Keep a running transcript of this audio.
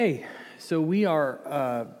Hey, so we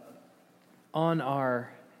are on our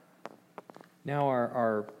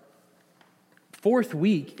fourth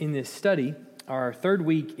week in this study, our third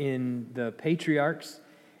week in the patriarchs,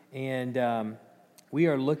 and we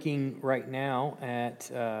are looking right now at,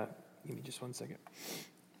 give me just one second.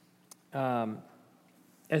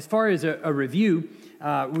 As far as a review,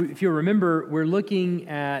 if you'll remember, we're looking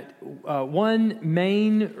at one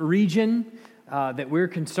main region that we're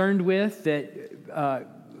concerned with that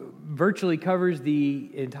virtually covers the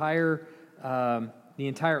entire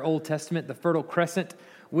Old Testament, the Fertile Crescent,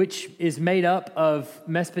 which is made up of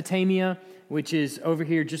Mesopotamia, which is over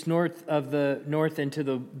here just north and to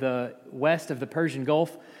the west of the Persian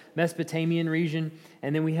Gulf, Mesopotamian region,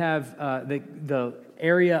 and then we have the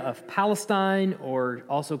area of Palestine, or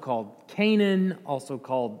also called Canaan, also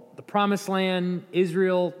called the Promised Land.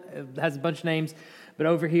 Israel has a bunch of names, but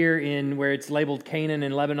over here in where it's labeled Canaan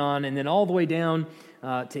and Lebanon, and then all the way down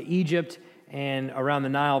to Egypt and around the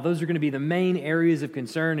Nile. Those are going to be the main areas of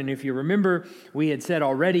concern. And if you remember, we had said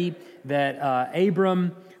already that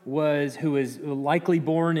Abram who was likely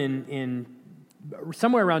born in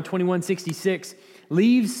somewhere around 2166,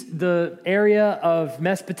 leaves the area of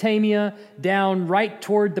Mesopotamia down right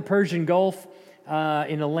toward the Persian Gulf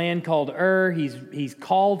in a land called Ur. He's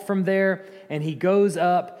called from there, and he goes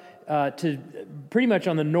up to pretty much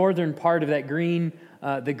on the northern part of that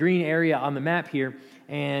the green area on the map here,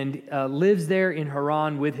 and lives there in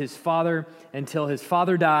Haran with his father until his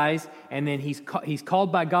father dies, and then he's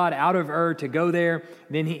called by God out of Ur to go there.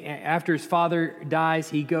 Then after his father dies,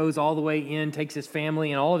 he goes all the way in, takes his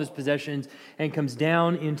family and all of his possessions, and comes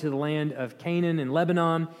down into the land of Canaan and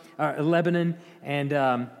Lebanon,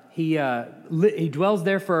 and he dwells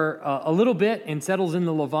there for a little bit and settles in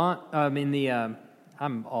the Levant,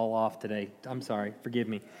 I'm all off today. I'm sorry. Forgive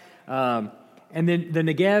me. And then the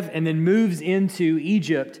Negev, and then moves into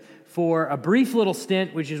Egypt for a brief little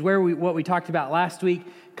stint, which is what we talked about last week.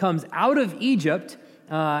 Comes out of Egypt,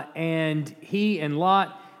 and he and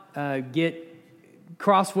Lot get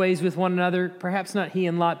crossways with one another. Perhaps not he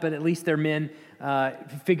and Lot, but at least their men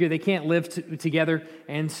figure they can't live together.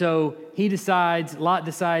 And so Lot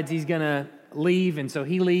decides he's going to leave, and so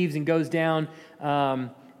he leaves and goes down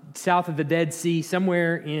south of the Dead Sea,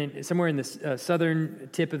 somewhere in the southern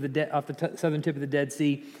tip of the southern tip of the Dead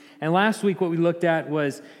Sea. And last week, what we looked at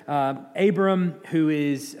was Abram, who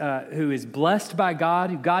is blessed by God.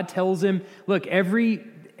 Who God tells him, "Look,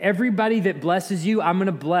 everybody that blesses you, I'm going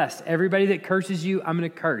to bless. Everybody that curses you, I'm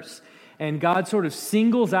going to curse." And God sort of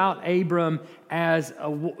singles out Abram as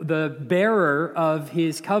the bearer of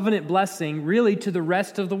his covenant blessing, really to the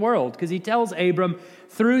rest of the world, because he tells Abram,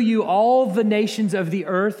 "Through you, all the nations of the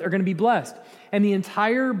earth are going to be blessed." And the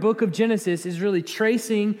entire book of Genesis is really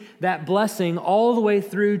tracing that blessing all the way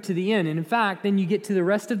through to the end. And in fact, then you get to the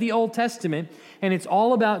rest of the Old Testament, and it's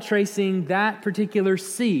all about tracing that particular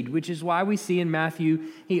seed, which is why we see in Matthew,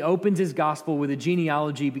 he opens his gospel with a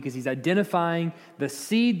genealogy, because he's identifying the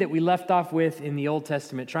seed that we left off with in the Old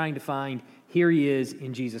Testament, trying to find, here he is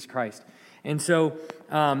in Jesus Christ. And so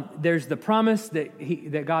there's the promise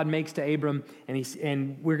that God makes to Abram,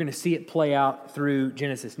 and we're going to see it play out through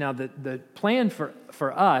Genesis. Now, the plan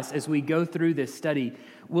for us as we go through this study,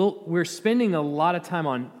 we're spending a lot of time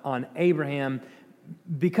on Abraham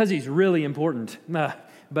because he's really important.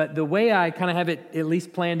 But the way I kind of have it at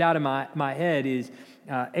least planned out in my head is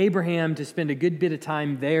Abraham to spend a good bit of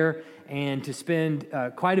time there, and to spend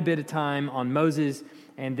quite a bit of time on Moses,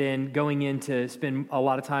 and then going in to spend a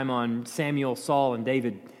lot of time on Samuel, Saul, and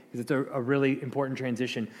David, because it's a really important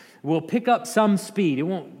transition. We'll pick up some speed. We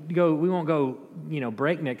won't go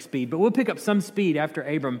breakneck speed, but we'll pick up some speed after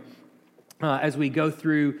Abram as we go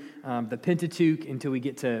through the Pentateuch until we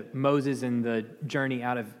get to Moses and the journey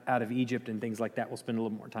out of Egypt and things like that. We'll spend a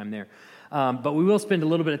little more time there. But we will spend a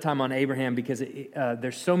little bit of time on Abraham, because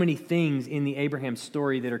there's so many things in the Abraham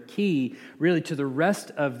story that are key really to the rest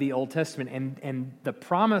of the Old Testament, and the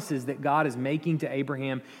promises that God is making to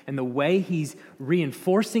Abraham and the way he's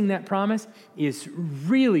reinforcing that promise is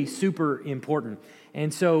really super important.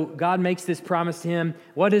 And so God makes this promise to him.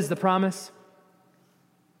 What is the promise?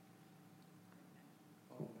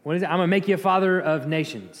 What is it? I'm going to make you a father of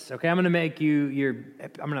nations. Okay, I'm going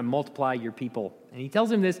to multiply your people. And he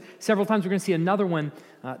tells him this several times. We're going to see another one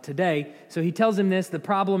today. So he tells him this. The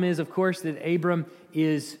problem is, of course, that Abram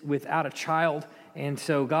is without a child. And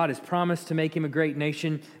so God has promised to make him a great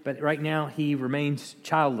nation, but right now he remains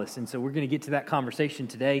childless. And so we're going to get to that conversation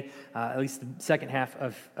today, at least the second half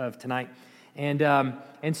of tonight.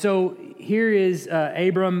 And so here is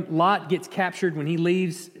Abram. Lot gets captured when he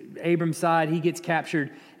leaves Abram's side. He gets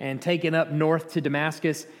captured and taken up north to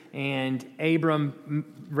Damascus. and Abram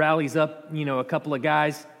rallies up, a couple of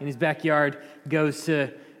guys in his backyard, goes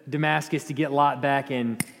to Damascus to get Lot back,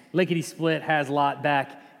 and lickety-split has Lot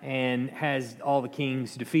back and has all the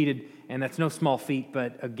kings defeated. And that's no small feat,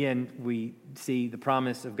 but again, we see the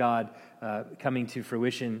promise of God coming to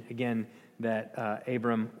fruition again, that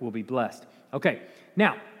Abram will be blessed. Okay,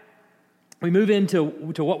 now, we move into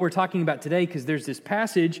what we're talking about today, because there's this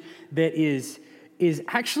passage that is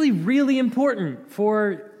actually really important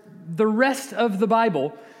for the rest of the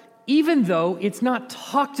Bible, even though it's not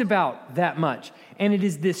talked about that much. And it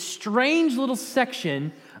is this strange little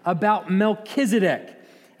section about Melchizedek.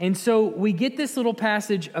 And so we get this little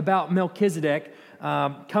passage about Melchizedek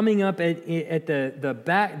coming up at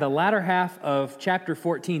the latter half of chapter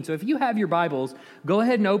 14. So if you have your Bibles, go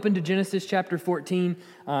ahead and open to Genesis chapter 14.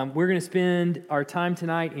 We're going to spend our time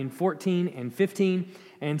tonight in 14 and 15.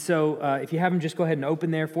 And so if you have them, just go ahead and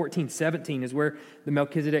open there. 14, 17 is where the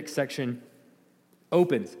Melchizedek section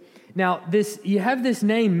opens. Now, you have this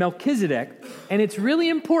name, Melchizedek, and it's really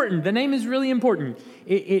important. The name is really important.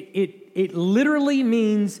 It literally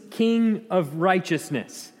means king of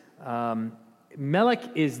righteousness.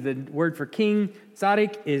 Melech is the word for king.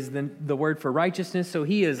 Tzaddik is the word for righteousness. So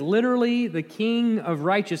he is literally the king of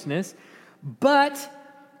righteousness. But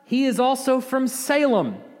he is also from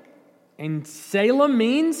Salem. And Salem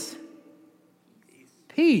means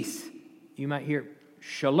peace. You might hear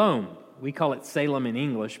shalom. We call it Salem in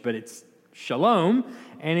English, but it's shalom,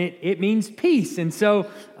 and it means peace. And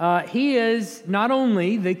so he is not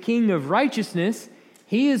only the king of righteousness,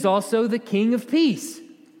 he is also the king of peace.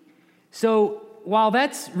 So while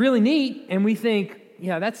that's really neat, and we think,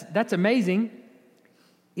 yeah, that's amazing,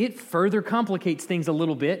 it further complicates things a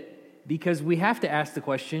little bit, because we have to ask the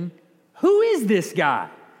question, who is this guy?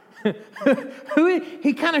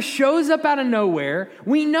 He kind of shows up out of nowhere.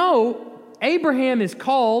 We know Abraham is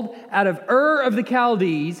called out of Ur of the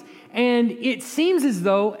Chaldees, and it seems as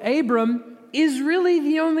though Abram is really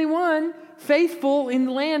the only one faithful in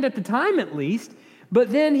the land at the time, at least. But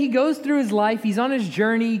then he goes through his life, he's on his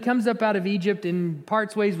journey, he comes up out of Egypt and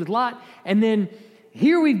parts ways with Lot, and then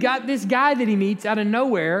here we've got this guy that he meets out of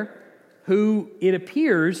nowhere who, it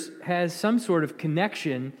appears, has some sort of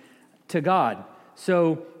connection to God.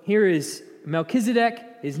 So here is Melchizedek.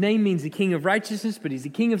 His name means the king of righteousness, but he's the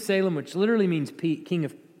king of Salem, which literally means king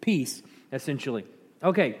of peace, essentially.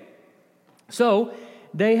 Okay, so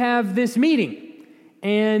they have this meeting,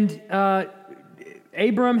 and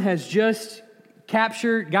Abram has just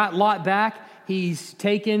got Lot back. He's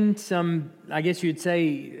taken some, I guess you'd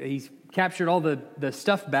say, he's captured all the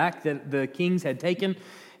stuff back that the kings had taken,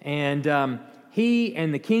 and he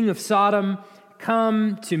and the king of Sodom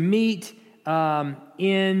come to meet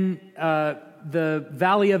in the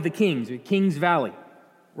Valley of the Kings, or King's Valley,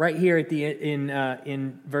 right here at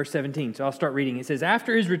in verse 17. So I'll start reading. It says,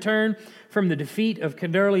 after his return from the defeat of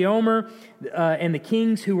Kedorlaomer and the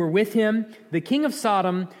kings who were with him, the king of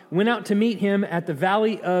Sodom went out to meet him at the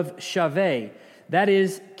Valley of Shaveh, that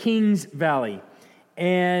is King's Valley.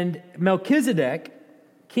 And Melchizedek,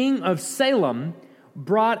 king of Salem,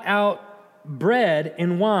 brought out bread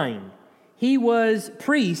and wine. He was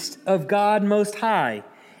priest of God Most High.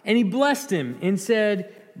 And he blessed him and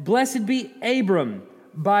said, blessed be Abram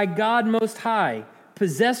by God Most High,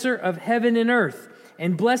 possessor of heaven and earth.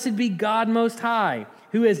 And blessed be God Most High,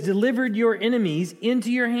 who has delivered your enemies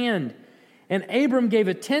into your hand. And Abram gave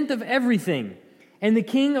a tenth of everything. And the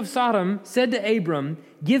king of Sodom said to Abram,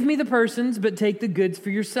 give me the persons, but take the goods for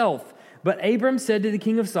yourself. But Abram said to the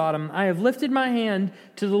king of Sodom, I have lifted my hand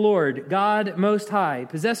to the Lord, God Most High,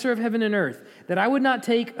 possessor of heaven and earth, that I would not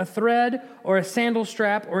take a thread or a sandal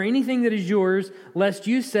strap or anything that is yours, lest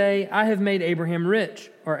you say, I have made Abram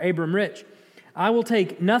rich. I will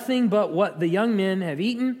take nothing but what the young men have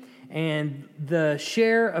eaten, and the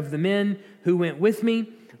share of the men who went with me.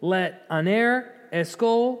 Let Aner,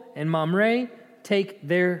 Eshcol, and Mamre take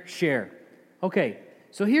their share. Okay,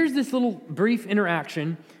 so here's this little brief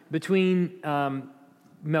interaction between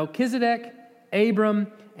Melchizedek, Abram,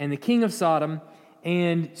 and the king of Sodom.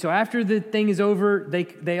 And so after the thing is over,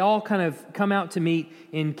 they all kind of come out to meet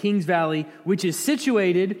in King's Valley, which is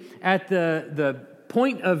situated at the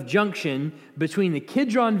point of junction between the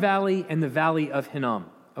Kidron Valley and the Valley of Hinnom.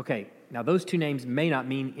 Okay, now those two names may not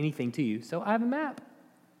mean anything to you, so I have a map.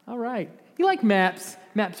 All right. You like maps?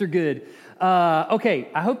 Maps are good. Okay,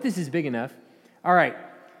 I hope this is big enough. All right.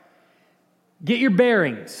 Get your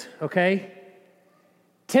bearings, okay?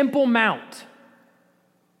 Temple Mount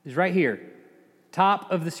is right here,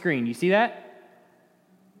 top of the screen. You see that?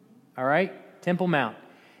 All right, Temple Mount.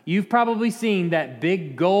 You've probably seen that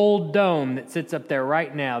big gold dome that sits up there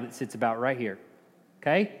right now that sits about right here,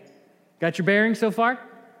 okay? Got your bearing so far?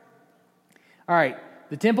 All right.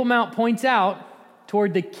 The Temple Mount points out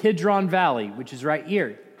toward the Kidron Valley, which is right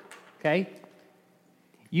here. Okay?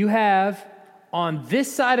 You have on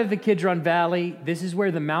this side of the Kidron Valley, this is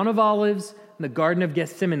where the Mount of Olives and the Garden of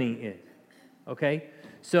Gethsemane is. Okay?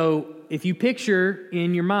 So if you picture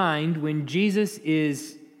in your mind when Jesus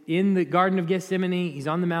is in the Garden of Gethsemane, he's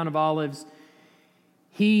on the Mount of Olives,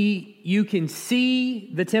 you can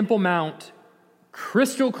see the Temple Mount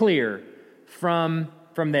crystal clear from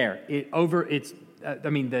there.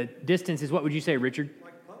 The distance is, what would you say, Richard?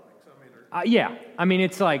 Like Publix, Yeah.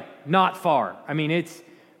 It's like not far. It's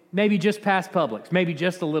maybe just past Publix, maybe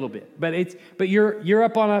just a little bit. But you're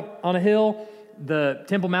up on a hill. The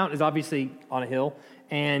Temple Mount is obviously on a hill,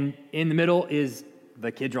 and in the middle is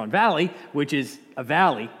the Kidron Valley, which is a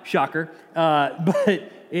valley, shocker.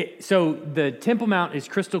 So the Temple Mount is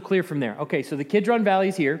crystal clear from there. Okay, so the Kidron Valley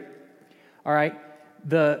is here. All right.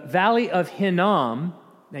 The Valley of Hinnom.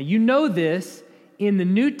 Now, you know this. In the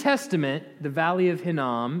New Testament, the Valley of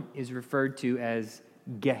Hinnom is referred to as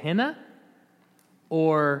Gehenna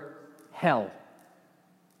or hell.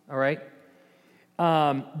 All right?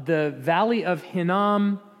 The Valley of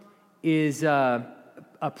Hinnom is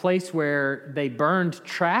a place where they burned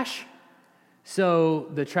trash. So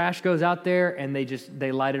the trash goes out there and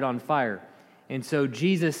they light it on fire. And so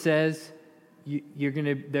Jesus says, they're going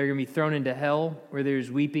to be thrown into hell where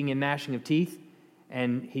there's weeping and gnashing of teeth.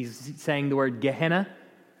 And he's saying the word Gehenna.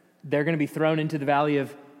 They're going to be thrown into the Valley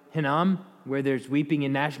of Hinnom where there's weeping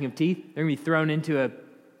and gnashing of teeth. They're going to be thrown into a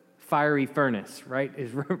fiery furnace, right?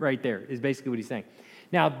 Is right there, is basically what he's saying.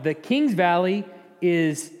 Now, the King's Valley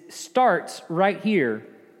starts right here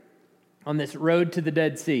on this road to the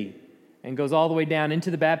Dead Sea and goes all the way down into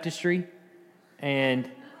the baptistry and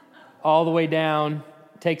all the way down,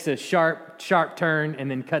 takes a sharp turn, and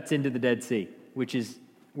then cuts into the Dead Sea, which is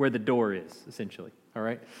where the door is, essentially. All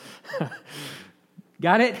right?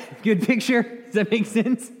 Got it? Good picture? Does that make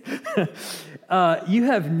sense? You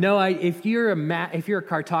have no idea. If you're a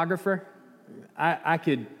cartographer, I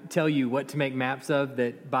could tell you what to make maps of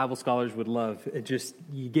that Bible scholars would love.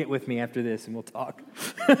 You get with me after this and we'll talk.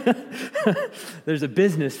 There's a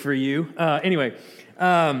business for you. Anyway,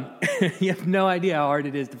 you have no idea how hard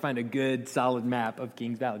it is to find a good, solid map of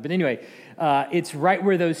Kings Valley. But anyway, it's right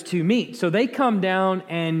where those two meet. So they come down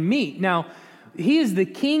and meet. Now, he is the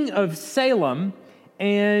king of Salem,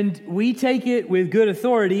 and we take it with good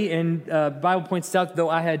authority. And Bible points out, though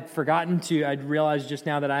I realized just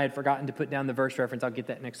now that I had forgotten to put down the verse reference. I'll get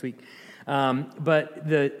that next week. But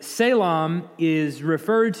the Salem is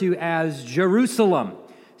referred to as Jerusalem.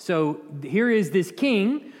 So here is this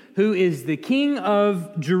king who is the king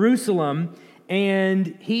of Jerusalem,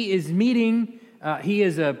 and he is meeting, he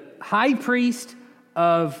is a high priest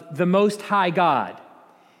of the Most High God.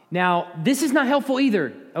 Now, this is not helpful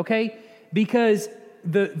either, okay? Because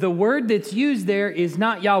the word that's used there is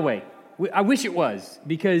not Yahweh. I wish it was,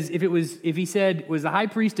 because if he said was the high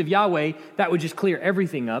priest of Yahweh, that would just clear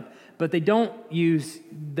everything up. But they don't use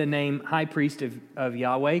the name high priest of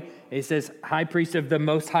Yahweh. It says high priest of the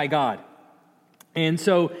Most High God. And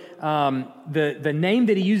so the name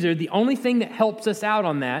that he used there, the only thing that helps us out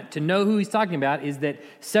on that to know who he's talking about is that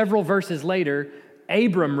several verses later,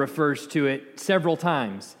 Abram refers to it several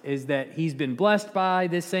times, is that he's been blessed by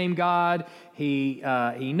this same God. He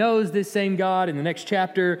knows this same God. In the next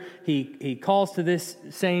chapter, he calls to this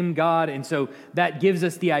same God. And so that gives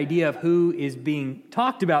us the idea of who is being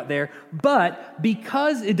talked about there. But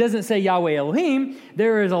because it doesn't say Yahweh Elohim,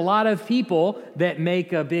 there is a lot of people that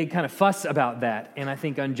make a big kind of fuss about that, and I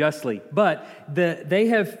think unjustly. But they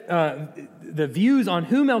have the views on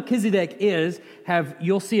who Melchizedek is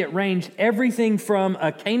you'll see it range everything from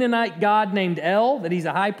a Canaanite god named El, that he's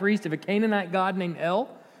a high priest of a Canaanite god named El.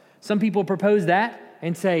 Some people propose that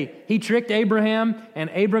and say he tricked Abraham,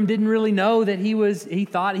 and Abram didn't really know that he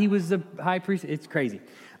thought he was the high priest. It's crazy.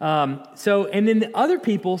 And then the other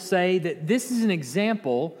people say that this is an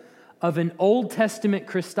example of an Old Testament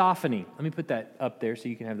Christophany. Let me put that up there so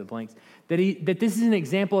you can have the blanks. That this is an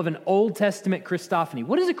example of an Old Testament Christophany.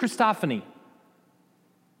 What is a Christophany?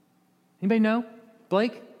 Anybody know?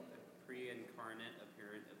 Blake? A pre-incarnate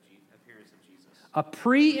appearance of Jesus. A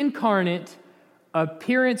pre-incarnate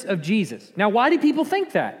appearance of Jesus. Now, why do people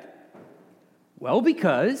think that? Well,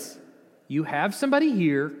 because you have somebody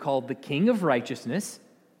here called the King of Righteousness,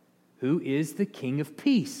 who is the King of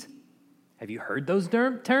Peace. Have you heard those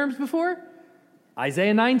terms before?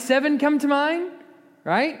 Isaiah 9:7 come to mind,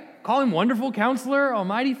 right? Call him Wonderful Counselor,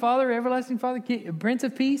 Almighty Father, Everlasting Father, Prince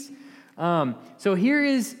of Peace. So here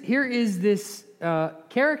is this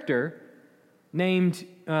character named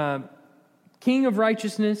King of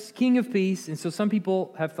righteousness, King of peace. And so some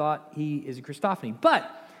people have thought he is a Christophany. But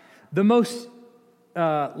the most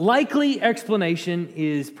likely explanation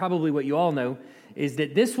is probably what you all know, is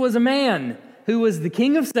that this was a man who was the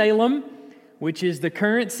king of Salem, which is the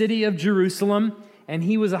current city of Jerusalem, and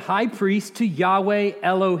he was a high priest to Yahweh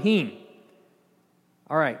Elohim.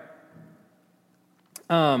 All right.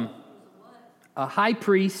 A high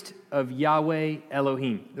priest of Yahweh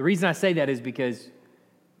Elohim. The reason I say that is because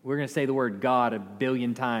we're going to say the word God a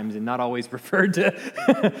billion times and not always referred to.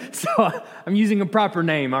 So I'm using a proper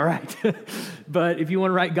name, all right? But if you want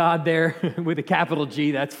to write God there with a capital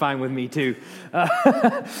G, that's fine with me too.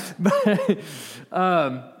 But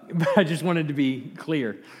I just wanted to be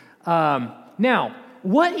clear. Now,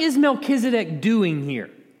 what is Melchizedek doing here?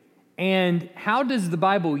 And how does the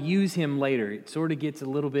Bible use him later? It sort of gets a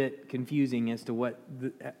little bit confusing as to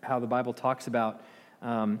how the Bible talks about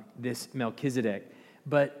this Melchizedek.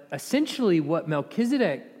 But essentially what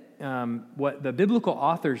Melchizedek, what the biblical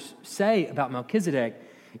authors say about Melchizedek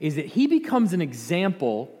is that he becomes an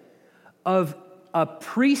example of a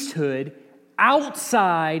priesthood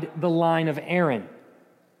outside the line of Aaron.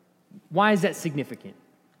 Why is that significant?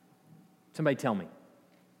 Somebody tell me.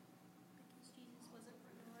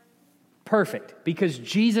 Perfect, because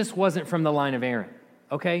Jesus wasn't from the line of Aaron,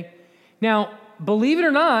 okay? Now, believe it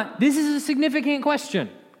or not, this is a significant question,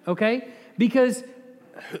 okay? Because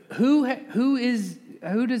who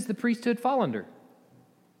does the priesthood fall under?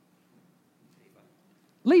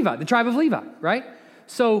 Levi, the tribe of Levi, right?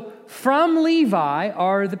 So from Levi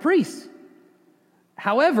are the priests.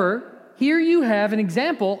 However, here you have an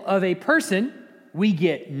example of a person. We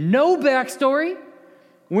get no backstory.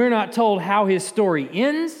 We're not told how his story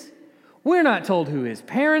ends. We're not told who his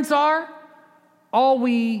parents are. All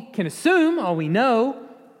we can assume, all we know,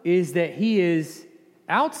 is that he is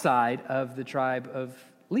outside of the tribe of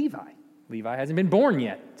Levi. Levi hasn't been born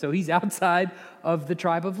yet, so he's outside of the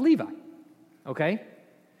tribe of Levi. Okay?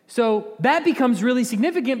 So that becomes really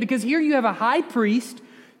significant because here you have a high priest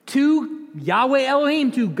to Yahweh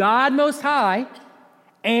Elohim, to God Most High,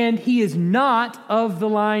 and he is not of the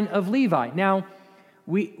line of Levi. Now,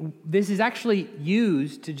 this is actually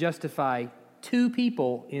used to justify two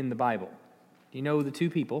people in the Bible. Do you know the two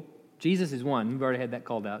people? Jesus is one. We've already had that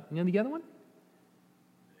called out. You know the other one?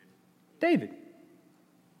 David.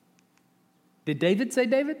 Did David say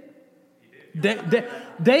David?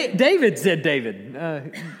 David said David.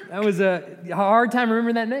 That was a hard time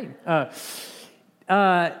remembering that name.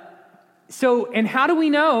 And how do we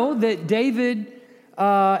know that David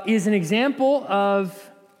is an example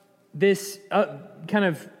of this kind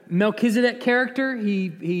of Melchizedek character?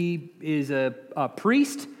 He is a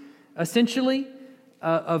priest, essentially,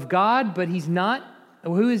 of God, but he's not.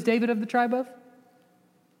 Who is David of the tribe of?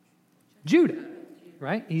 Judah,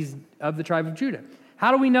 right? He's of the tribe of Judah.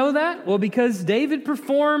 How do we know that? Well, because David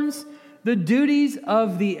performs the duties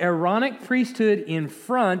of the Aaronic priesthood in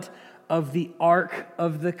front of the Ark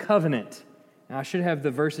of the Covenant. Now, I should have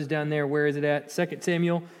the verses down there. Where is it at? 2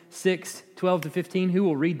 Samuel 6, 12 to 15. Who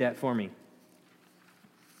will read that for me?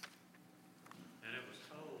 And it was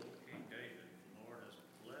told King David, the Lord has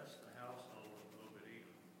blessed the household of Obed-Edom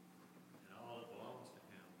and all that belongs to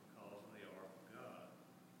him because of the ark of God.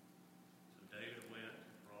 So David went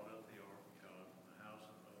and brought up the ark of God from the house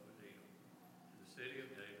of Obed-Edom. And the city of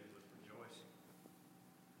David was rejoicing.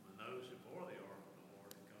 When those who bore the ark of the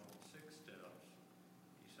Lord had gone 6 steps,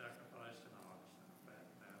 he sacrificed an ox and a fat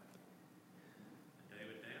family. And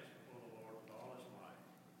David danced before the Lord with all his might.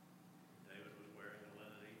 David was wearing a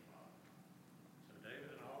linen ephod. So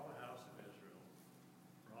David and all the house of Israel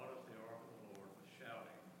brought up the ark of the Lord with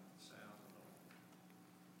shouting and the sound of the horn.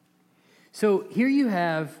 So here you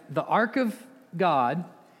have the Ark of God,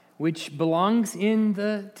 which belongs in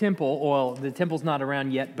the temple. Well, the temple's not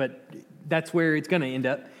around yet, but that's where it's going to end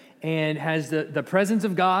up. And has the presence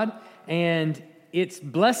of God, and it's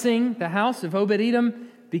blessing the house of Obed-Edom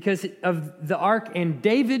because of the ark. And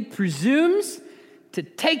David presumes to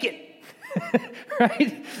take it,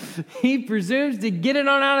 right? He presumes to get it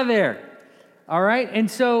on out of there, all right?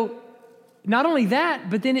 And so not only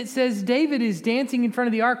that, but then it says David is dancing in front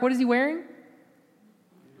of the ark. What is he wearing?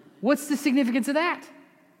 What's the significance of that?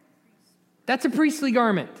 That's a priestly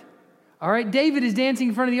garment, all right? David is dancing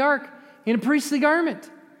in front of the ark in a priestly garment.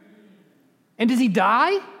 And does he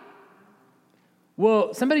die?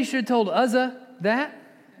 Well, somebody should have told Uzzah that,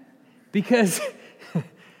 because,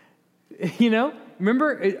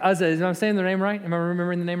 remember Uzzah, am I saying the name right? Am I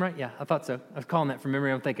remembering the name right? Yeah, I thought so. I was calling that from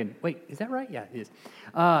memory. I'm thinking, wait, is that right? Yeah, it is.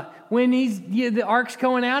 When the ark's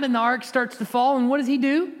going out and the ark starts to fall, and what does he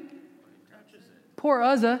do? Poor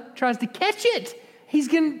Uzzah tries to catch it. He's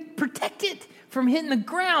going to protect it from hitting the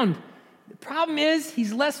ground. The problem is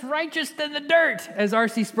he's less righteous than the dirt, as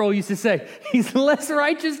R.C. Sproul used to say. He's less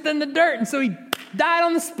righteous than the dirt, and so he died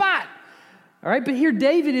on the spot. All right, but here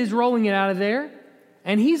David is rolling it out of there,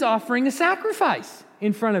 and he's offering a sacrifice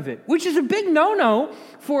in front of it, which is a big no-no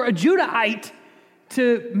for a Judahite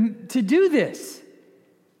to do this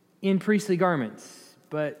in priestly garments.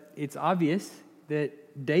 But it's obvious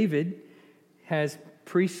that David has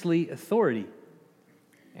priestly authority.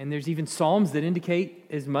 And there's even Psalms that indicate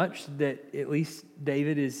as much, that at least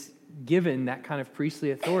David is given that kind of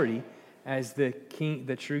priestly authority as the king,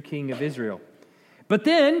 the true king of Israel. But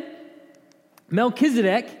then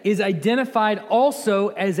Melchizedek is identified also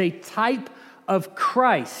as a type of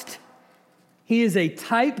Christ. He is a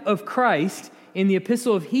type of Christ in the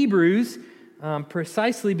Epistle of Hebrews,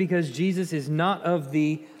 precisely because Jesus is not of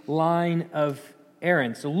the line of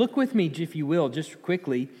Aaron. So look with me, if you will, just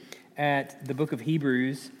quickly at the book of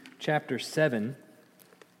Hebrews, chapter 7.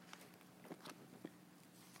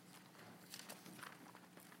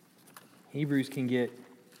 Hebrews can get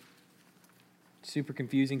super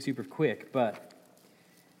confusing, super quick, but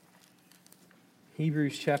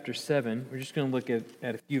Hebrews chapter 7, we're just going to look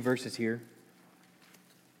at a few verses here.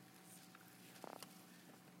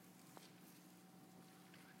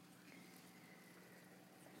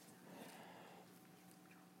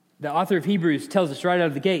 The author of Hebrews tells us right out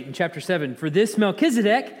of the gate in chapter 7, "For this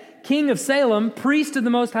Melchizedek, king of Salem, priest of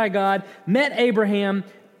the Most High God, met Abraham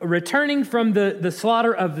returning from the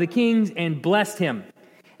slaughter of the kings and blessed him,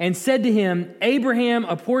 and said to him, Abraham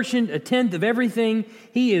apportioned a tenth of everything.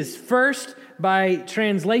 He is first, by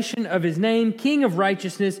translation of his name, king of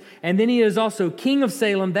righteousness, and then he is also king of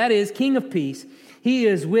Salem, that is, king of peace. He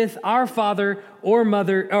is with our father or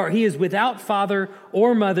mother, or he is without father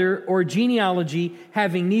or mother or genealogy,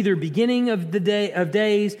 having neither beginning of the day of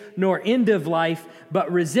days nor end of life,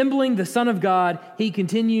 but resembling the Son of God, he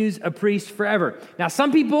continues a priest forever." Now,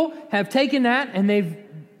 some people have taken that and they've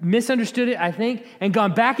misunderstood it, I think, and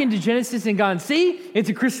gone back into Genesis and gone, see, it's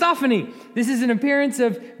a Christophany. This is an appearance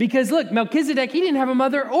of, because look, Melchizedek, he didn't have a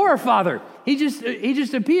mother or a father. He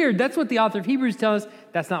just appeared. That's what the author of Hebrews tells us.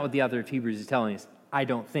 That's not what the author of Hebrews is telling us, I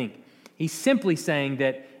don't think. He's simply saying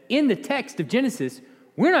that in the text of Genesis,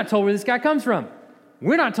 we're not told where this guy comes from.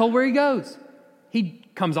 We're not told where he goes. He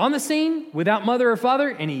comes on the scene without mother or father,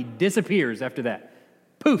 and he disappears after that.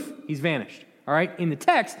 Poof, he's vanished. All right? In the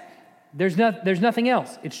text, there's nothing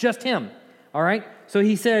else. It's just him. All right? So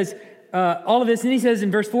he says all of this, and he says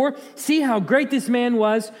in verse 4, "See how great this man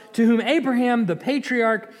was, to whom Abraham the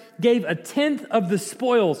patriarch gave a tenth of the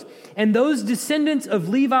spoils. And those descendants of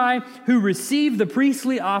Levi who receive the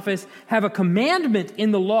priestly office have a commandment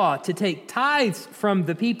in the law to take tithes from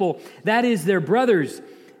the people, that is, their brothers,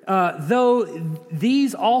 though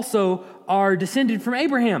these also are descended from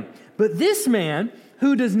Abraham. But this man,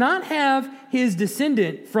 who does not have his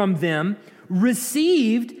descendant from them,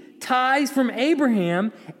 received tithes from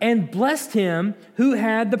Abraham and blessed him who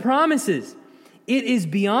had the promises. It is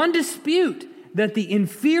beyond dispute that the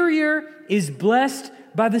inferior is blessed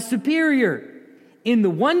by the superior. In the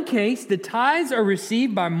one case, the tithes are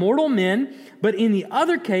received by mortal men, but in the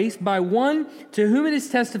other case, by one to whom it is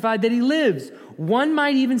testified that he lives. One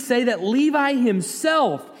might even say that Levi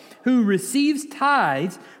himself, who receives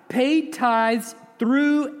tithes, paid tithes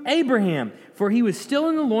through Abraham, for he was still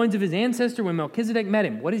in the loins of his ancestor when Melchizedek met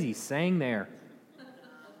him." What is he saying there?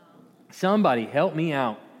 Somebody help me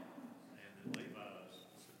out. And Levi was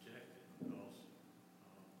subjected because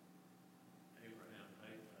Abraham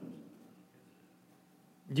paid tithes to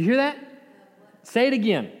Melchizedek. Did you hear that? Say it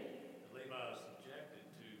again. Levi was subjected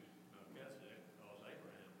to Melchizedek because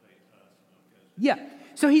Abraham paid tithes to Melchizedek. Yeah.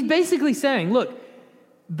 So he's basically saying, look,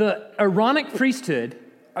 the Aaronic priesthood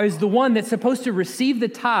is the one that's supposed to receive the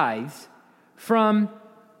tithes from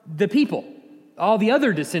the people, all the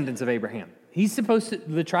other descendants of Abraham.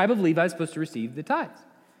 The tribe of Levi is supposed to receive the tithes.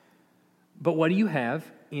 But what do you have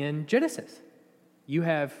in Genesis? You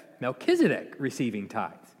have Melchizedek receiving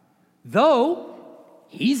tithes, though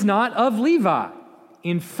he's not of Levi.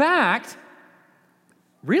 In fact,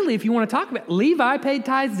 really, if you want to talk about it, Levi paid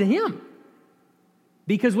tithes to him.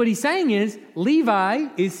 Because what he's saying is, Levi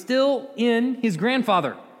is still in his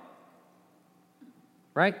grandfather.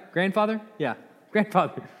 Right? Grandfather? Yeah,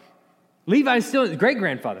 grandfather. Levi is still his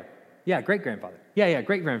great-grandfather. Yeah, great-grandfather. Yeah,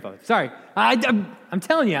 great-grandfather. Sorry. I'm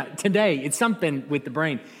telling you, today, it's something with the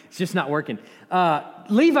brain. It's just not working.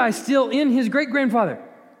 Levi's still in his great-grandfather.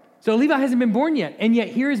 So Levi hasn't been born yet. And yet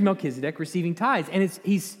here is Melchizedek receiving tithes. And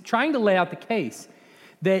he's trying to lay out the case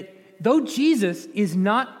that though Jesus is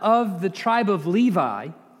not of the tribe of Levi,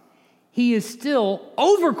 he is still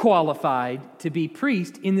overqualified to be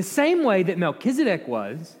priest in the same way that Melchizedek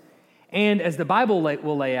was, and as the Bible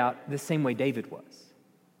will lay out, the same way David was,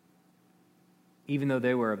 even though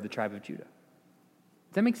they were of the tribe of Judah.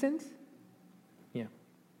 Does that make sense? Yeah.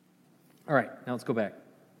 All right, now let's go back.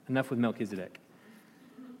 Enough with Melchizedek.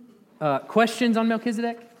 Questions on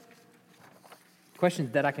Melchizedek?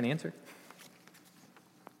 Questions that I can answer?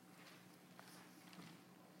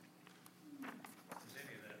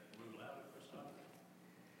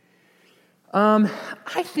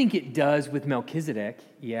 I think it does with Melchizedek,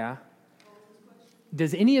 yeah.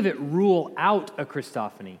 Does any of it rule out a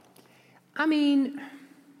Christophany? I mean,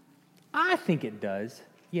 I think it does,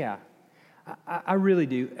 yeah. I really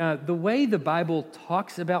do. The way the Bible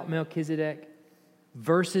talks about Melchizedek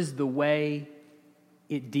versus the way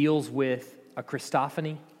it deals with a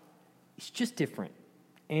Christophany, it's just different.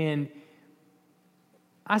 And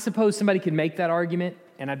I suppose somebody could make that argument,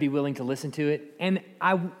 and I'd be willing to listen to it. And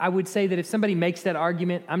I would say that if somebody makes that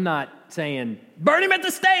argument, I'm not saying, burn him at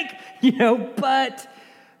the stake, but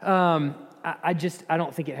I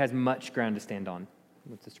don't think it has much ground to stand on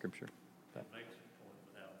with the Scripture. But.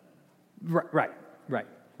 Right.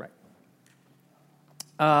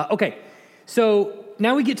 Okay, so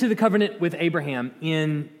now we get to the covenant with Abraham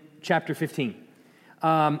in chapter 15.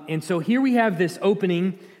 And so here we have this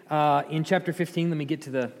opening in chapter 15. Let me get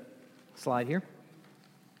to the slide here.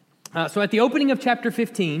 So at the opening of chapter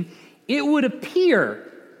 15, it would appear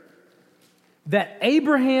that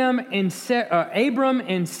Abram and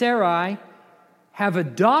Sarai have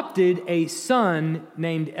adopted a son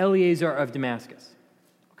named Eliezer of Damascus.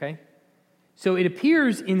 Okay? So it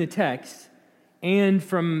appears in the text, and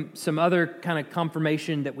from some other kind of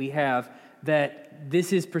confirmation that we have, that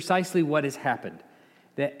this is precisely what has happened.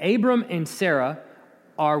 That Abram and Sarah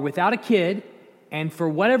are without a kid, and for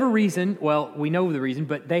whatever reason, well, we know the reason,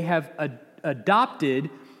 but they have adopted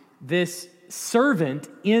this servant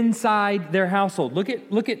inside their household.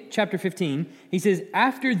 Look at chapter 15. He says,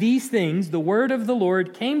 after these things, the word of the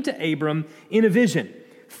Lord came to Abram in a vision.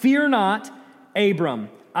 Fear not, Abram,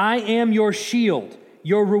 I am your shield.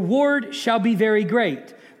 Your reward shall be very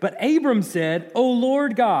great. But Abram said, O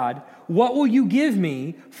Lord God, what will you give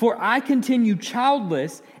me? For I continue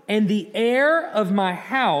childless, and the heir of my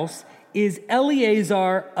house is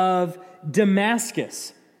Eliezer of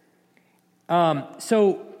Damascus.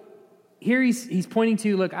 So here he's pointing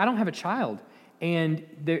to, look, I don't have a child, and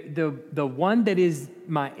the one that is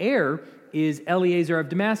my heir is Eliezer of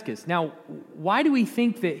Damascus. Now, why do we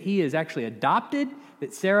think that he is actually adopted,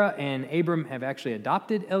 that Sarah and Abram have actually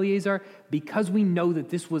adopted Eliezer? Because we know that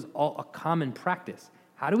this was all a common practice.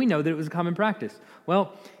 How do we know that it was a common practice?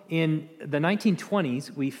 Well, in the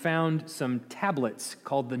 1920s, we found some tablets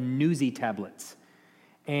called the Nuzi tablets.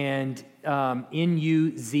 And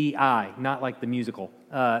N-U-Z-I, not like the musical.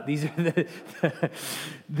 These are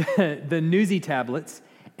the Nuzi tablets.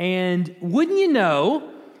 And wouldn't you know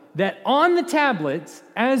that on the tablets,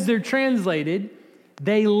 as they're translated,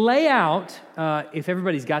 they lay out, if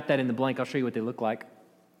everybody's got that in the blank, I'll show you what they look like.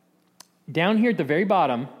 Down here at the very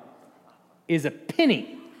bottom is a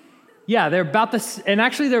penny. Yeah, they're about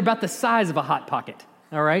the size of a Hot Pocket,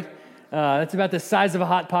 all right? That's about the size of a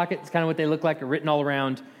Hot Pocket. It's kind of what they look like, written all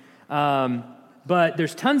around. But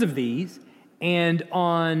there's tons of these, and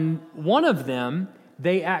on one of them,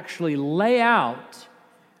 they actually lay out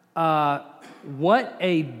what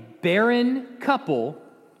a barren couple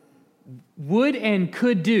would and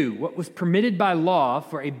could do, what was permitted by law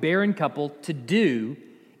for a barren couple to do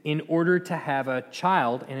in order to have a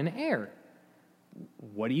child and an heir.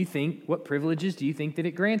 What do you think? What privileges do you think that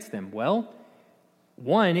it grants them? Well,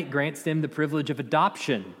 one, it grants them the privilege of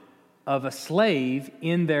adoption of a slave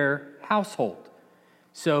in their household.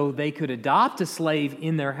 So they could adopt a slave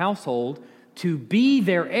in their household to be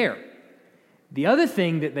their heir. The other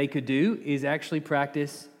thing that they could do is actually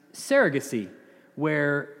practice surrogacy,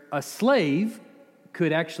 where a slave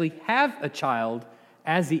could actually have a child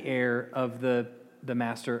as the heir of the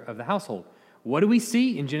master of the household. What do we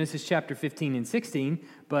see in Genesis chapter 15 and 16?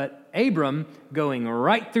 But Abram going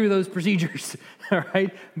right through those procedures, all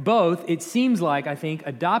right? Both, it seems like, I think,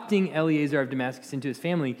 adopting Eliezer of Damascus into his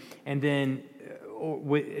family and then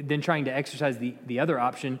trying to exercise the other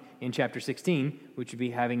option in chapter 16, which would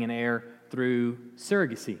be having an heir through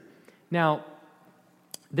surrogacy. Now,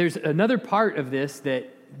 there's another part of this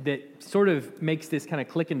that sort of makes this kind of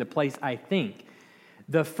click into place, I think.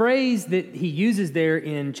 The phrase that he uses there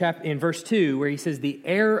in verse 2, where he says, the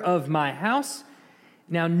heir of my house.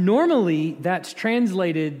 Now, normally that's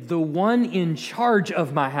translated the one in charge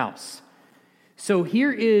of my house. So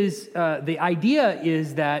here is, the idea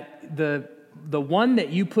is that the the one that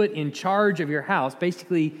you put in charge of your house,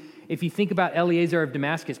 basically, if you think about Eliezer of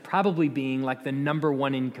Damascus probably being like the number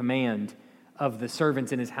one in command of the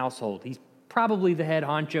servants in his household. He's probably the head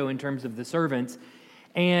honcho in terms of the servants.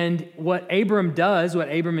 And what Abram does,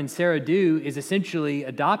 what Abram and Sarah do, is essentially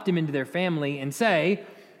adopt him into their family and say,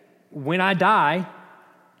 when I die,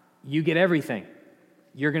 you get everything.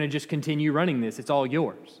 You're going to just continue running this. It's all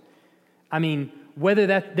yours. I mean, whether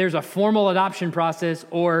there's a formal adoption process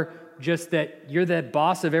or just that you're the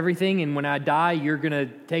boss of everything and when I die, you're going to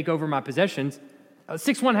take over my possessions.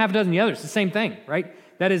 6 1, half a dozen the others, the same thing, right?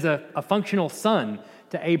 That is a functional son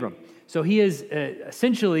to Abram. So he is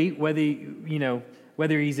essentially,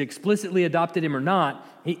 whether he's explicitly adopted him or not,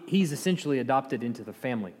 he's essentially adopted into the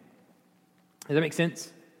family. Does that make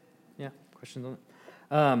sense? Yeah, questions on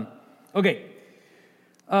that? Okay.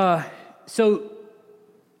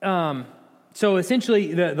 So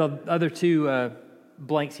essentially, the other two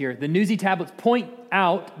blanks here, the Newsy tablets point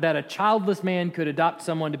out that a childless man could adopt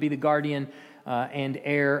someone to be the guardian and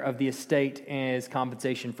heir of the estate as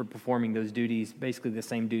compensation for performing those duties, basically the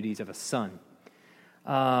same duties of a son.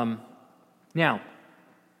 Now,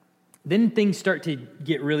 then things start to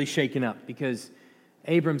get really shaken up because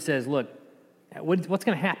Abram says, look, what's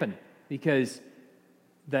going to happen? Because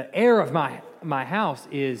the heir of my house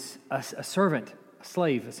is a servant, a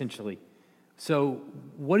slave, essentially. So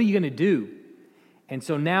what are you going to do? And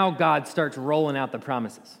so now God starts rolling out the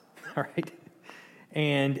promises, all right?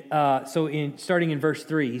 And starting in verse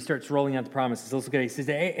 3, he starts rolling out the promises. Let's look at it. He says,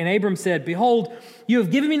 and Abram said, behold, you have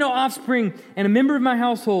given me no offspring, and a member of my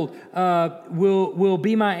household will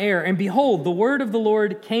be my heir. And behold, the word of the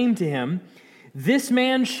Lord came to him, this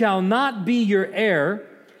man shall not be your heir,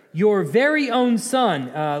 your very own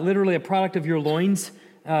son, literally a product of your loins,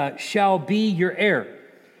 shall be your heir.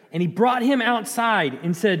 And he brought him outside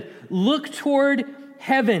and said, look toward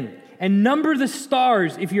heaven and number the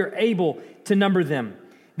stars if you're able to number them.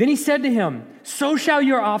 Then he said to him, so shall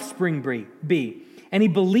your offspring be. And he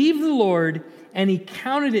believed the Lord, and he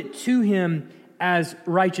counted it to him as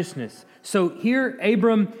righteousness. So here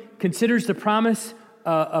Abram considers the promise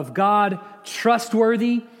of God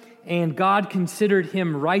trustworthy, and God considered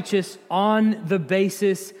him righteous on the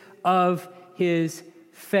basis of his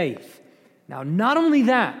faith. Now, not only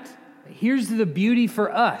that, here's the beauty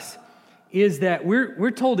for us, is that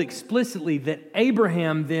we're told explicitly that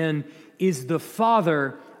Abraham then is the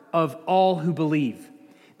father of all who believe.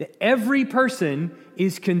 That every person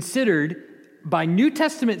is considered by New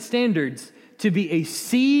Testament standards to be a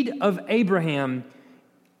seed of Abraham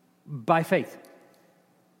by faith.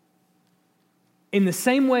 In the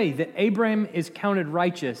same way that Abraham is counted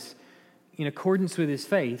righteous in accordance with his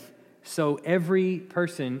faith, so every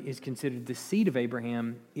person is considered the seed of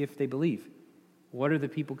Abraham if they believe. What are the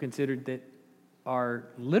people considered that are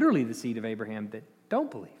literally the seed of Abraham that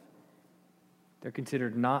don't believe? They're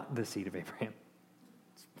considered not the seed of Abraham.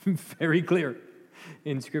 It's very clear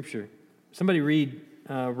in Scripture. Somebody read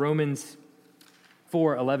Romans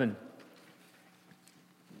 4:11.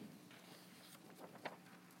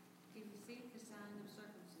 He received the sign of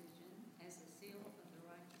circumcision as a seal of the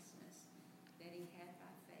righteousness that he had by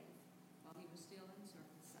faith while he was still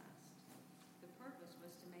uncircumcised. The purpose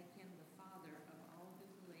was to make him the father of all who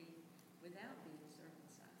believe without being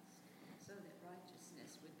circumcised, so that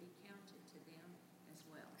righteousness would be counted to them as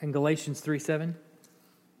well. And Galatians 3:7.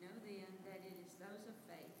 Know then that it is those of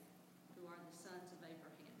faith who are the sons of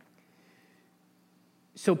Abraham.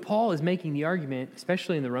 So Paul is making the argument,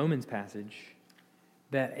 especially in the Romans passage,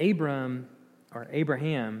 that Abraham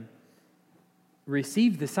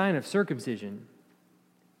received the sign of circumcision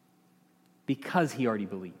because he already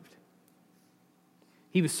believed.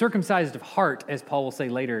 He was circumcised of heart, as Paul will say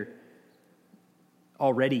later,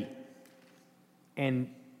 already.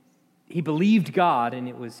 And he believed God, and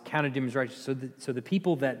it was counted to him as righteous. So the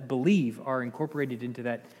people that believe are incorporated into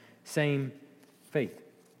that same faith.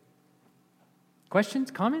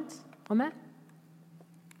 Questions, comments on that?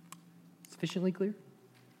 Sufficiently clear?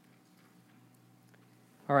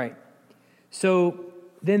 All right. So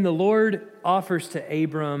then the Lord offers to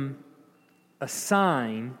Abram a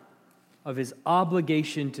sign of his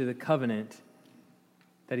obligation to the covenant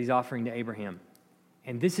that he's offering to Abraham.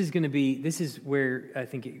 And this is where I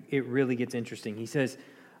think it really gets interesting. He says,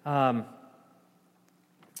 in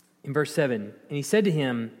verse 7, and he said to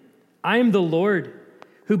him, I am the Lord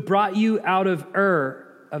who brought you out of Ur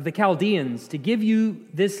of the Chaldeans to give you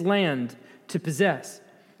this land to possess.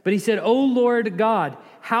 But he said, O Lord God,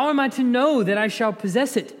 how am I to know that I shall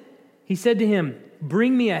possess it? He said to him,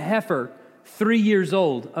 bring me a heifer 3 years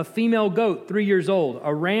old, a female goat 3 years old,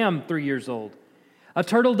 a ram 3 years old, a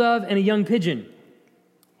turtle dove and a young pigeon.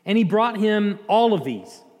 And he brought him all of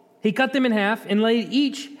these. He cut them in half and laid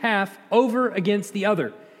each half over against the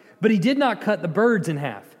other. But he did not cut the birds in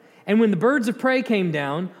half. And when the birds of prey came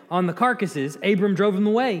down on the carcasses, Abram drove them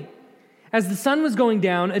away. As the sun was going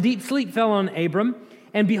down, a deep sleep fell on Abram,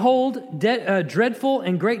 and behold, dreadful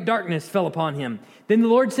and great darkness fell upon him. Then the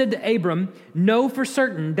Lord said to Abram, know for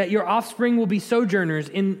certain that your offspring will be sojourners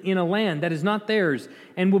in a land that is not theirs,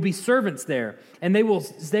 and will be servants there, and they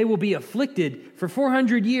will be afflicted for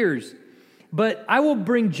 400 years. But I will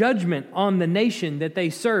bring judgment on the nation that they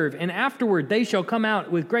serve, and afterward they shall come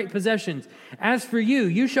out with great possessions. As for you,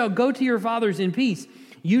 you shall go to your fathers in peace.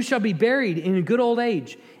 You shall be buried in a good old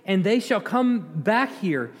age, and they shall come back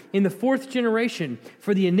here in the 4th generation,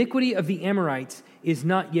 for the iniquity of the Amorites is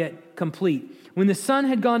not yet complete. When the sun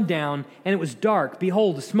had gone down and it was dark,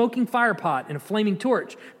 behold, a smoking firepot and a flaming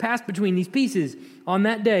torch passed between these pieces. On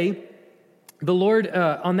that day, the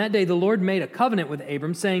Lord made a covenant with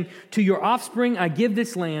Abram, saying, to your offspring I give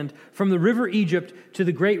this land, from the river Egypt to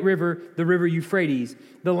the great river, the river Euphrates,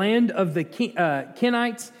 the land of the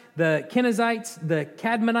Kenites, the Kenizzites, the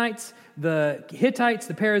Cadmonites, the Hittites,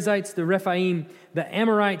 the Perizzites, the Rephaim, the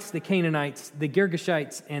Amorites, the Canaanites, the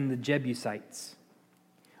Girgashites, and the Jebusites.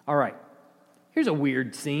 All right, here's a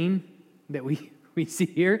weird scene that we see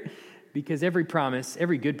here, because every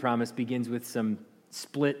good promise begins with some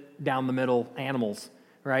split down the middle animals,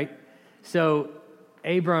 right? So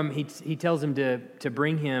Abram, he tells him to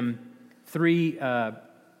bring him three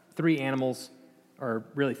animals, or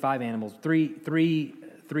really 5 animals,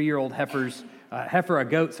 three-year-old heifers,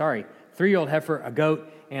 three-year-old heifer, a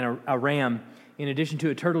goat, and a ram, in addition to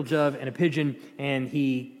a turtle dove and a pigeon, and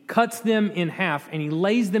he cuts them in half and he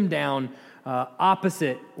lays them down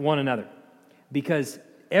opposite one another, because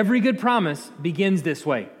every good promise begins this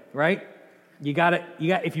way, right?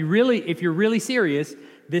 If you're really serious,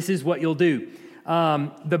 this is what you'll do.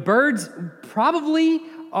 The birds probably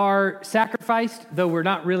are sacrificed, though we're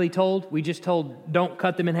not really told. We just told don't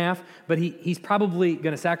cut them in half, but he's probably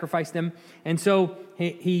going to sacrifice them. And so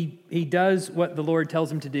he does what the Lord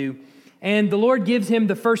tells him to do. And the Lord gives him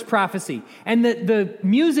the first prophecy. And the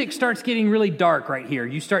music starts getting really dark right here.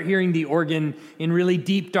 You start hearing the organ in really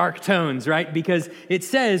deep, dark tones, right? Because it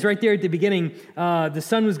says right there at the beginning, the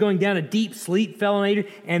sun was going down, a deep sleep fell on Abram,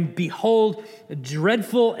 and behold,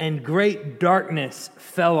 dreadful and great darkness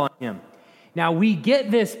fell on him. Now we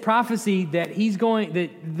get this prophecy that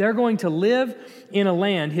they're going to live in a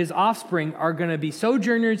land, his offspring are going to be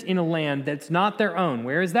sojourners in a land that's not their own.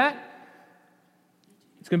 Where is that?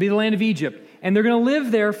 It's going to be the land of Egypt. And they're going to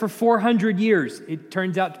live there for 400 years. It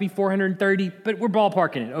turns out to be 430, but we're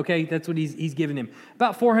ballparking it, okay? That's what he's given him.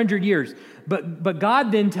 About 400 years. But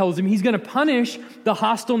God then tells him he's going to punish the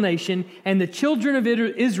hostile nation, and the children of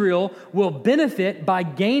Israel will benefit by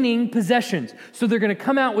gaining possessions. So they're going to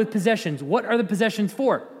come out with possessions. What are the possessions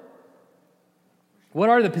for?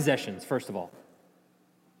 What are the possessions, first of all?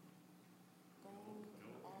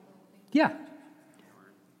 Yeah.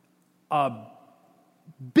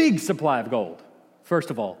 Big supply of gold,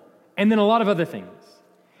 first of all, and then a lot of other things.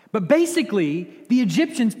 But basically, the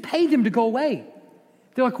Egyptians paid them to go away.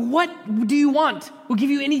 They're like, what do you want? We'll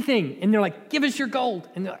give you anything. And they're like, give us your gold.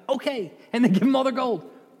 And they're like, okay. And they give them all their gold.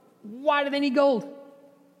 Why do they need gold?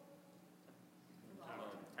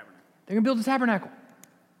 They're going to build a tabernacle.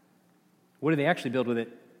 What do they actually build with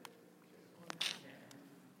it?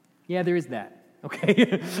 Yeah, there is that.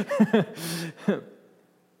 Okay.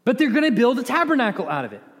 But they're going to build a tabernacle out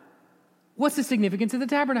of it. What's the significance of the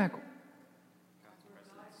tabernacle?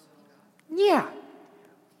 Yeah.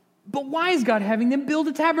 But why is God having them build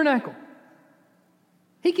a tabernacle?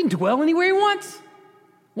 He can dwell anywhere he wants.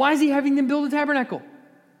 Why is he having them build a tabernacle? So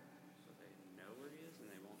they know where he is and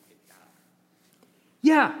they won't get out.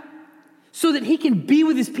 Yeah. So that he can be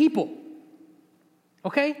with his people.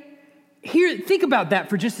 Okay? Here, think about that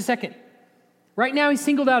for just a second. Right now, he's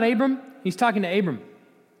singled out Abram. He's talking to Abram.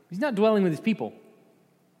 He's not dwelling with his people.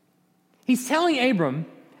 He's telling Abram,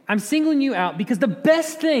 I'm singling you out because the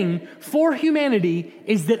best thing for humanity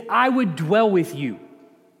is that I would dwell with you.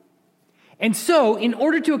 And so, in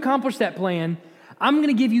order to accomplish that plan, I'm going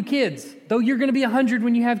to give you kids. Though you're going to be 100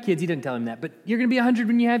 when you have kids. He didn't tell him that, but you're going to be 100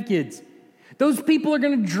 when you have kids. Those people are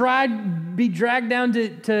going to be dragged down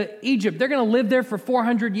to Egypt. They're going to live there for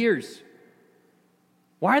 400 years.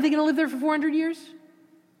 Why are they going to live there for 400 years?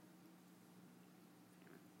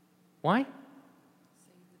 Why?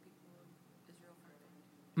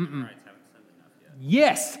 The Amorites haven't sinned enough yet.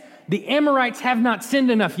 Yes, the Amorites have not sinned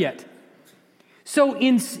enough yet. So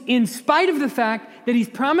in spite of the fact that he's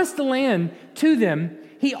promised the land to them,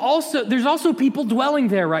 there's also people dwelling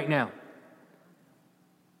there right now.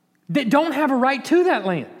 that don't have a right to that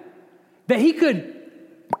land, that he could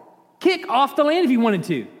kick off the land if he wanted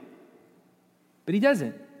to. But he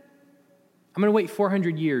doesn't. I'm going to wait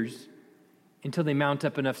 400 years until they mount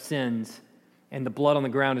up enough sins and the blood on the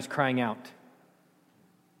ground is crying out.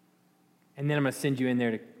 And then I'm going to send you in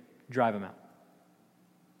there to drive them out.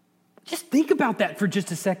 Just think about that for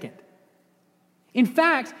just a second. In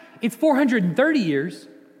fact, it's 430 years.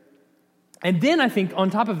 And then I think on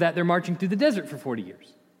top of that, they're marching through the desert for 40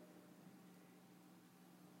 years.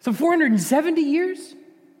 So 470 years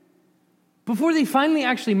before they finally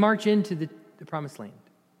actually march into the promised land.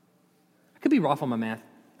 I could be off on my math.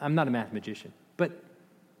 I'm not a math magician. But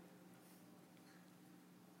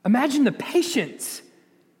imagine the patience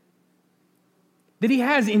that he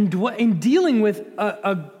has in dealing with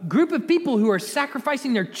a group of people who are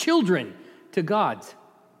sacrificing their children to gods.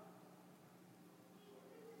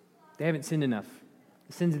 They haven't sinned enough.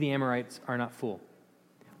 The sins of the Amorites are not full.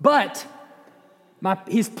 But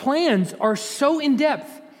his plans are so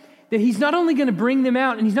in-depth that he's not only going to bring them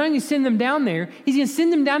out, and he's not going to send them down there, he's going to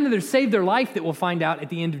send them down there to save their life, that we'll find out at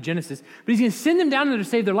the end of Genesis. But he's going to send them down there to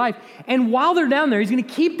save their life. And while they're down there, he's going to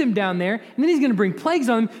keep them down there, and then he's going to bring plagues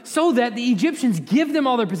on them so that the Egyptians give them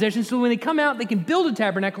all their possessions, so when they come out, they can build a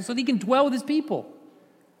tabernacle so that he can dwell with his people.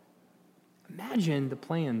 Imagine the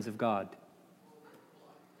plans of God.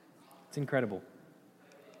 It's incredible.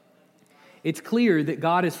 It's clear that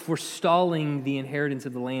God is forestalling the inheritance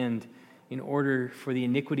of the land in order for the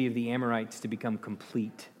iniquity of the Amorites to become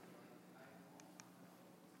complete.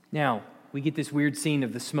 Now, we get this weird scene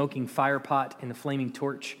of the smoking fire pot and the flaming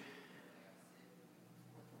torch.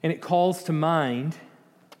 And it calls to mind,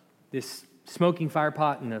 this smoking fire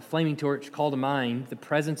pot and the flaming torch call to mind the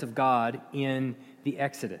presence of God in the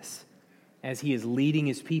Exodus as he is leading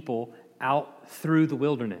his people out through the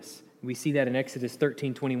wilderness. We see that in Exodus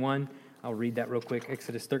 13:21. I'll read that real quick.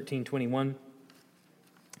 Exodus 13:21.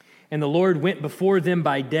 And the Lord went before them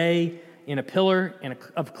by day in a pillar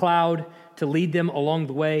of cloud to lead them along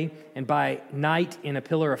the way, and by night in a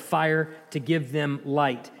pillar of fire to give them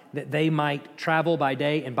light, that they might travel by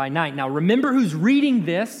day and by night. Now remember who's reading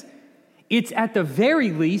this. It's at the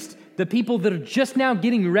very least the people that are just now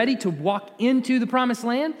getting ready to walk into the promised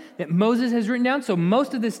land that Moses has written down. So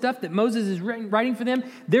most of this stuff that Moses is writing for them,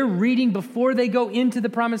 they're reading before they go into the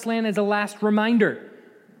promised land as a last reminder.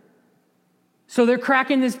 So they're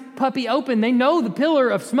cracking this puppy open. They know the pillar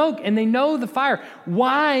of smoke and they know the fire.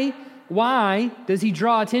 Why does he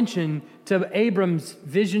draw attention to Abram's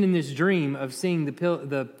vision in this dream of seeing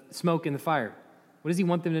the smoke and the fire? What does he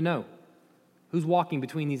want them to know? Who's walking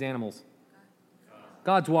between these animals?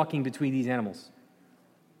 God's walking between these animals.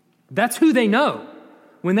 That's who they know.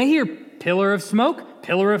 When they hear pillar of smoke,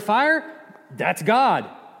 pillar of fire, that's God.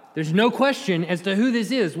 There's no question as to who this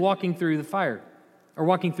is walking through the fire or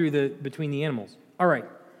walking through between the animals. All right.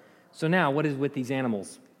 So now what is with these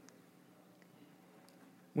animals?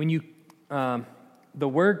 When you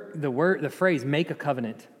the phrase make a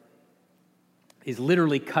covenant is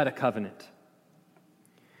literally cut a covenant.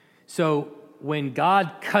 So when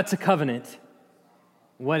God cuts a covenant,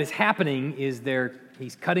 what is happening is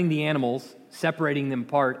he's cutting the animals, separating them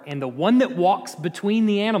apart, and the one that walks between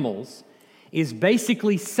the animals is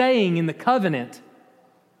basically saying in the covenant,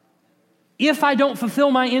 if I don't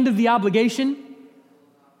fulfill my end of the obligation,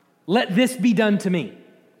 let this be done to me.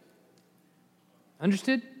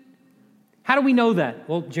 Understood? How do we know that?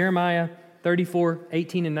 Well, Jeremiah 34,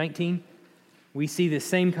 18 and 19, we see the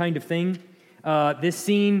same kind of thing. This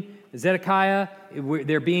scene, Zedekiah,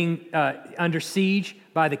 they're being under siege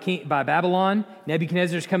by Babylon.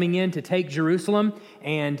 Nebuchadnezzar's coming in to take Jerusalem,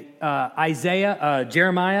 and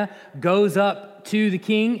Jeremiah goes up to the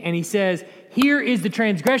king, and he says, here is the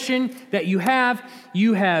transgression that you have.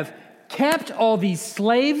 You have kept all these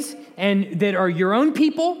slaves and that are your own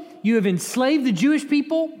people. You have enslaved the Jewish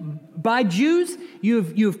people by Jews.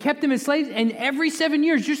 You have kept them as slaves, and every 7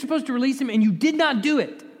 years you're supposed to release them, and you did not do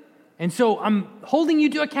it. And so I'm holding you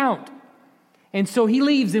to account. And so he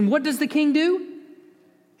leaves, and what does the king do?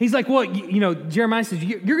 He's like, well, Jeremiah says,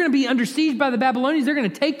 you're going to be under siege by the Babylonians. They're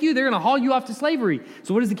going to take you. They're going to haul you off to slavery.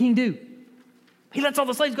 So what does the king do? He lets all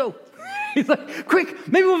the slaves go. He's like, quick,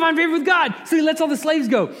 maybe we'll find favor with God. So he lets all the slaves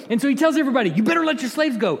go. And so he tells everybody, you better let your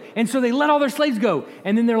slaves go. And so they let all their slaves go.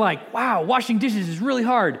 And then they're like, wow, washing dishes is really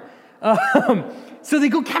hard. So they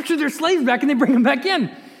go capture their slaves back and they bring them back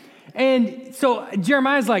in. And so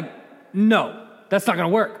Jeremiah's like, no, that's not going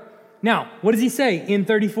to work. Now, what does he say in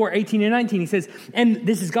 34, 18 and 19? He says, and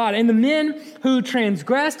this is God, and the men who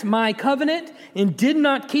transgressed my covenant and did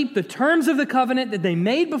not keep the terms of the covenant that they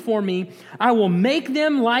made before me, I will make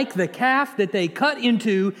them like the calf that they cut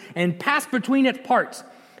into and pass between its parts.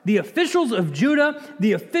 The officials of Judah,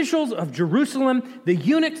 the officials of Jerusalem, the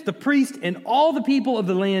eunuchs, the priests, and all the people of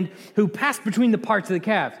the land who passed between the parts of the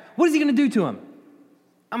calves. What is he going to do to them?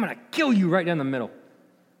 I'm going to kill you right down the middle.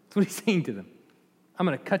 That's what he's saying to them. I'm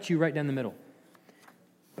going to cut you right down the middle.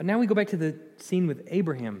 But now we go back to the scene with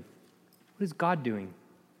Abraham. What is God doing?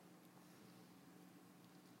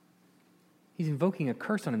 He's invoking a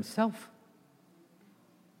curse on himself.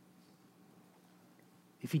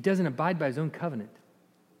 If he doesn't abide by his own covenant.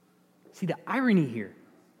 See, the irony here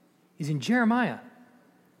is in Jeremiah,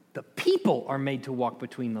 the people are made to walk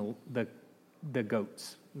between the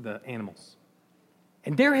goats, the animals.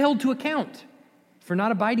 And they're held to account for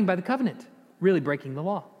not abiding by the covenant, really breaking the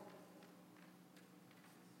law.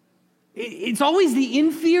 It's always the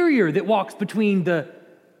inferior that walks between the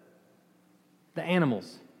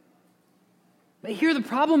animals. But here the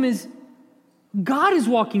problem is God is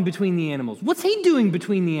walking between the animals. What's he doing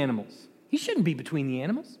between the animals? He shouldn't be between the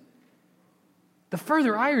animals. The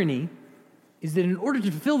further irony is that in order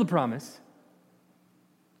to fulfill the promise,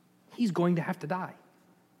 he's going to have to die.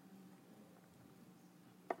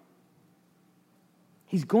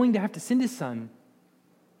 He's going to have to send his son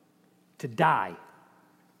to die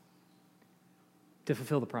to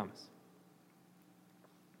fulfill the promise.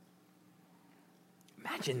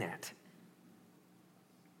 Imagine that.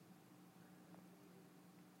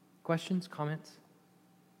 Questions, comments?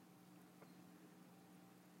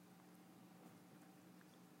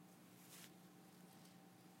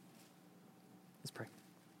 Let's pray.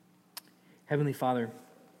 Heavenly Father,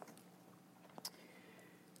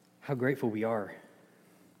 how grateful we are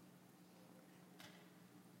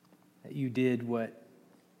that you did what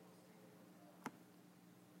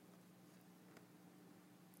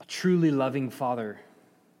a truly loving father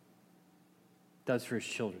does for his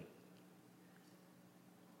children.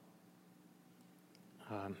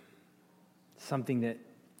 Something that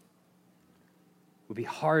would be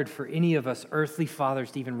hard for any of us earthly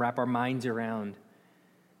fathers to even wrap our minds around.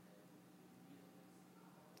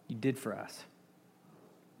 You did for us.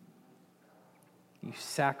 You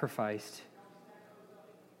sacrificed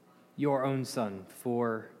your own son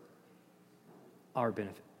for our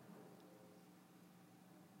benefit.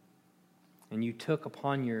 And you took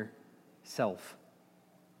upon yourself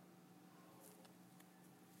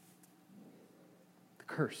the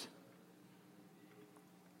curse.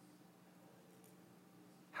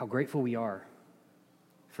 How grateful we are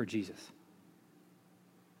for Jesus.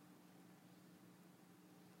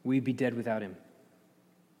 We'd be dead without him.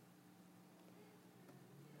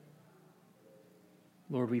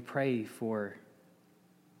 Lord, we pray for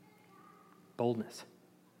boldness.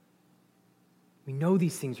 We know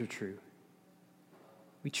these things are true.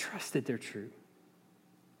 We trust that they're true.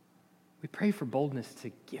 We pray for boldness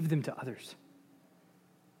to give them to others.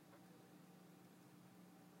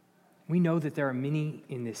 We know that there are many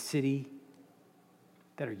in this city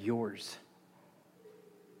that are yours.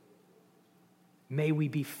 May we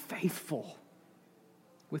be faithful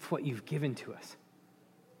with what you've given to us.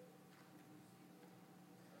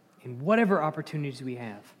 In whatever opportunities we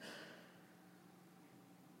have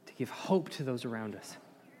to give hope to those around us.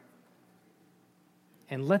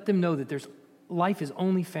 And let them know that life is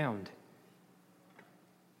only found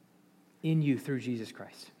in you through Jesus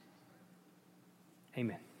Christ.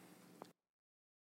 Amen.